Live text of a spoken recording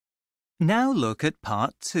Now look at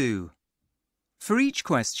part 2. For each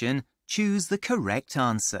question, choose the correct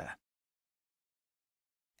answer.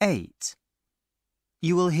 8.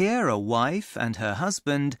 You will hear a wife and her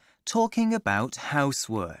husband talking about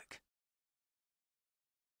housework.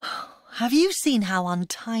 Have you seen how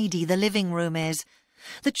untidy the living room is?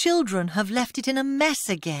 The children have left it in a mess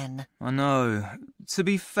again. I know. To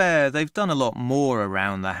be fair, they've done a lot more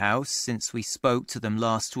around the house since we spoke to them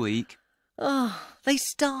last week. They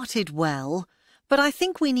started well, but I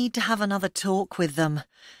think we need to have another talk with them.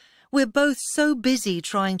 We're both so busy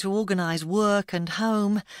trying to organise work and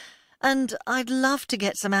home, and I'd love to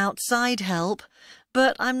get some outside help,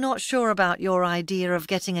 but I'm not sure about your idea of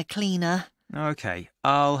getting a cleaner. OK,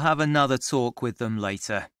 I'll have another talk with them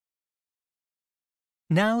later.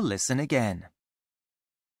 Now listen again.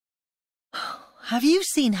 Have you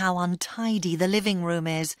seen how untidy the living room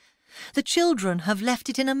is? The children have left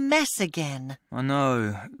it in a mess again. I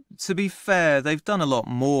know. To be fair, they've done a lot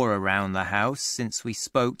more around the house since we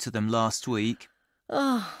spoke to them last week.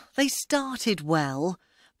 They started well,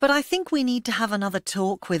 but I think we need to have another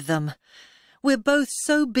talk with them. We're both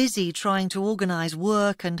so busy trying to organise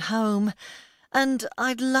work and home, and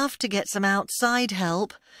I'd love to get some outside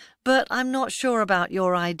help, but I'm not sure about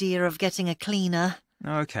your idea of getting a cleaner.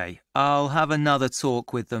 OK, I'll have another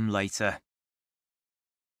talk with them later.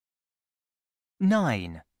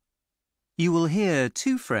 9. You will hear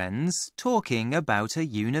two friends talking about a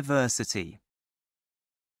university.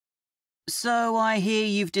 So I hear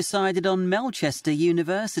you've decided on Melchester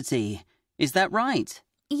University. Is that right?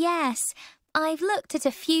 Yes, I've looked at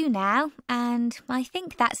a few now, and I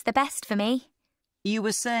think that's the best for me. You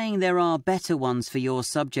were saying there are better ones for your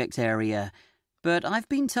subject area, but I've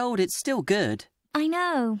been told it's still good. I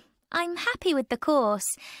know. I'm happy with the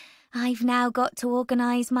course. I've now got to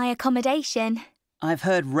organise my accommodation. I've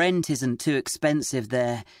heard rent isn't too expensive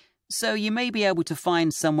there, so you may be able to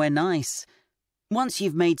find somewhere nice. Once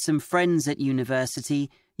you've made some friends at university,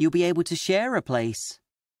 you'll be able to share a place.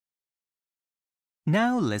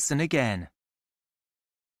 Now listen again.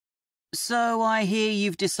 So I hear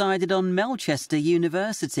you've decided on Melchester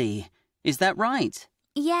University. Is that right?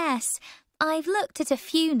 Yes, I've looked at a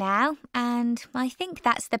few now, and I think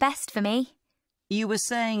that's the best for me. You were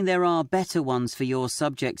saying there are better ones for your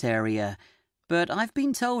subject area, but I've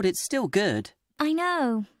been told it's still good. I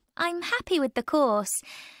know. I'm happy with the course.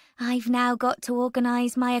 I've now got to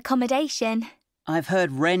organise my accommodation. I've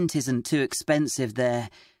heard rent isn't too expensive there,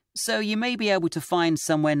 so you may be able to find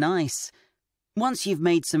somewhere nice. Once you've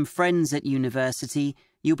made some friends at university,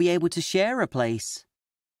 you'll be able to share a place.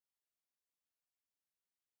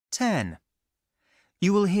 10.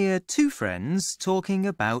 You will hear two friends talking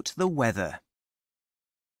about the weather.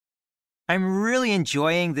 I'm really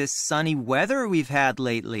enjoying this sunny weather we've had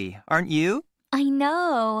lately, aren't you? I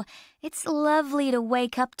know. It's lovely to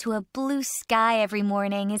wake up to a blue sky every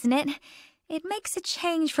morning, isn't it? It makes a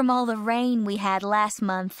change from all the rain we had last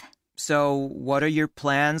month. So, what are your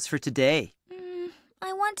plans for today?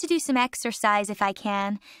 I want to do some exercise if I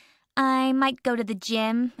can. I might go to the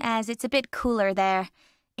gym, as it's a bit cooler there.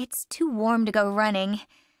 It's too warm to go running.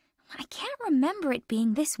 I can't remember it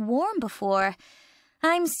being this warm before.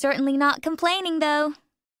 I'm certainly not complaining, though.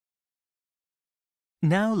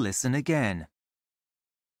 Now listen again.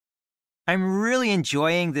 I'm really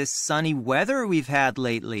enjoying this sunny weather we've had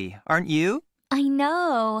lately, aren't you? I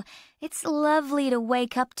know. It's lovely to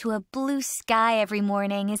wake up to a blue sky every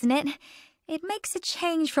morning, isn't it? It makes a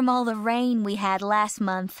change from all the rain we had last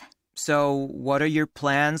month. So, what are your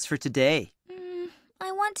plans for today?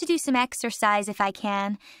 I want to do some exercise if I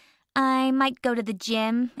can. I might go to the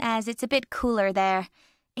gym, as it's a bit cooler there.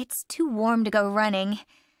 It's too warm to go running.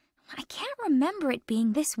 I can't remember it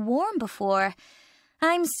being this warm before.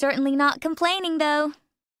 I'm certainly not complaining, though.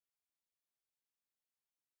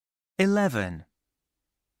 11.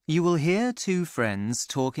 You will hear two friends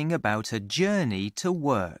talking about a journey to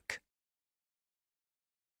work.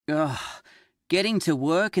 Getting to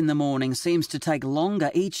work in the morning seems to take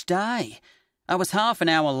longer each day. I was half an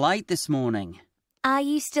hour late this morning. Are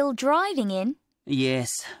you still driving in?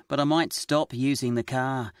 Yes, but I might stop using the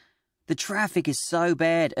car. The traffic is so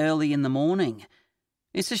bad early in the morning.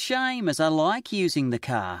 It's a shame as I like using the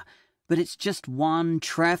car, but it's just one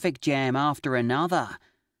traffic jam after another.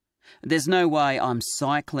 There's no way I'm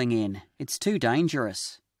cycling in. It's too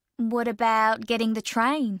dangerous. What about getting the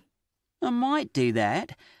train? I might do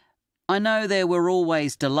that. I know there were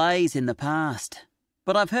always delays in the past,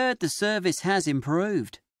 but I've heard the service has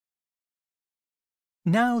improved.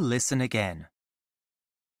 Now listen again.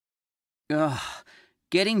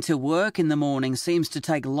 Getting to work in the morning seems to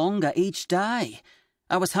take longer each day.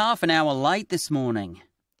 I was half an hour late this morning.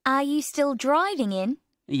 Are you still driving in?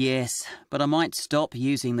 Yes, but I might stop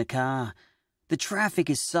using the car. The traffic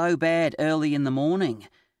is so bad early in the morning.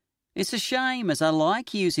 It's a shame as I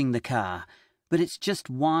like using the car, but it's just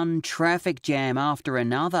one traffic jam after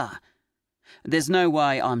another. There's no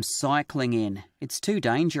way I'm cycling in. It's too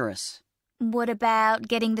dangerous. What about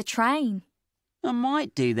getting the train? I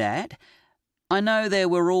might do that. I know there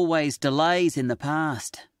were always delays in the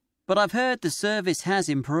past, but I've heard the service has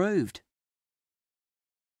improved.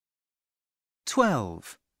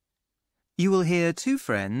 12. You will hear two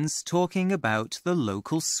friends talking about the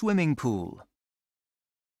local swimming pool.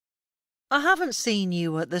 I haven't seen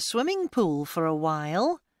you at the swimming pool for a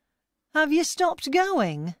while. Have you stopped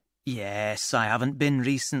going? Yes, I haven't been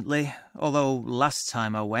recently, although last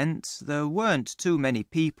time I went there weren't too many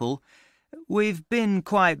people. We've been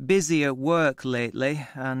quite busy at work lately,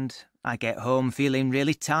 and I get home feeling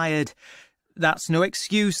really tired. That's no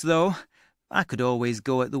excuse, though. I could always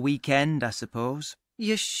go at the weekend, I suppose.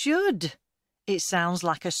 You should. It sounds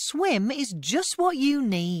like a swim is just what you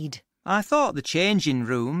need. I thought the changing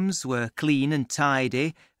rooms were clean and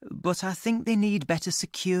tidy, but I think they need better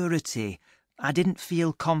security. I didn't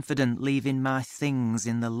feel confident leaving my things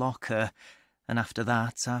in the locker, and after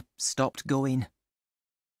that I stopped going.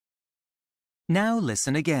 Now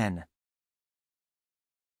listen again.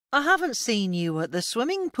 I haven't seen you at the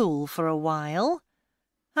swimming pool for a while.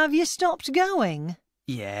 Have you stopped going?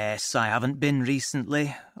 Yes, I haven't been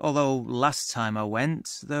recently, although last time I went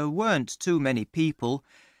there weren't too many people.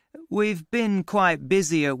 We've been quite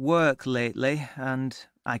busy at work lately, and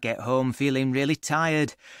I get home feeling really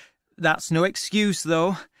tired. That's no excuse,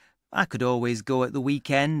 though. I could always go at the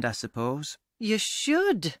weekend, I suppose. You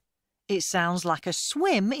should. It sounds like a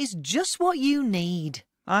swim is just what you need.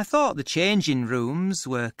 I thought the changing rooms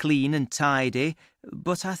were clean and tidy,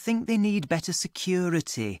 but I think they need better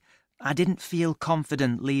security. I didn't feel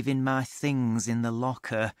confident leaving my things in the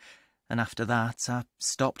locker, and after that I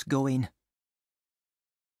stopped going.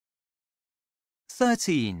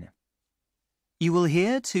 13. You will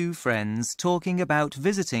hear two friends talking about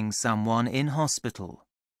visiting someone in hospital.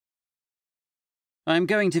 I'm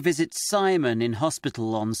going to visit Simon in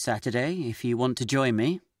hospital on Saturday, if you want to join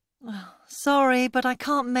me. Sorry, but I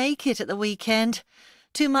can't make it at the weekend.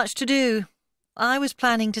 Too much to do. I was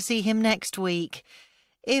planning to see him next week.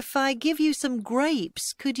 If I give you some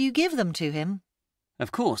grapes, could you give them to him?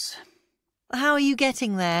 Of course. How are you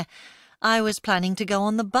getting there? I was planning to go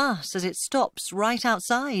on the bus as it stops right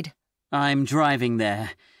outside. I'm driving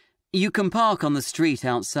there. You can park on the street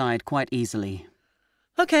outside quite easily.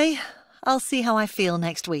 OK, I'll see how I feel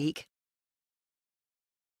next week.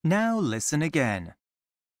 Now listen again.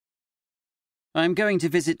 I'm going to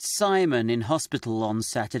visit Simon in hospital on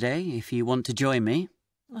Saturday, if you want to join me.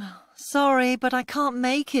 Sorry, but I can't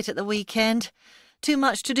make it at the weekend. Too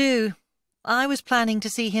much to do. I was planning to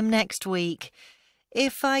see him next week.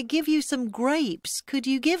 If I give you some grapes, could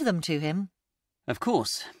you give them to him? Of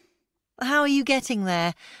course. How are you getting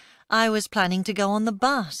there? I was planning to go on the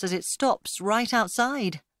bus as it stops right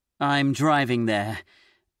outside. I'm driving there.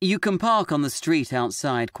 You can park on the street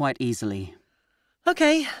outside quite easily.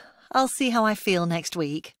 OK, I'll see how I feel next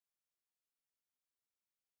week.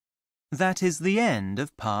 That is the end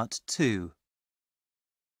of part 2.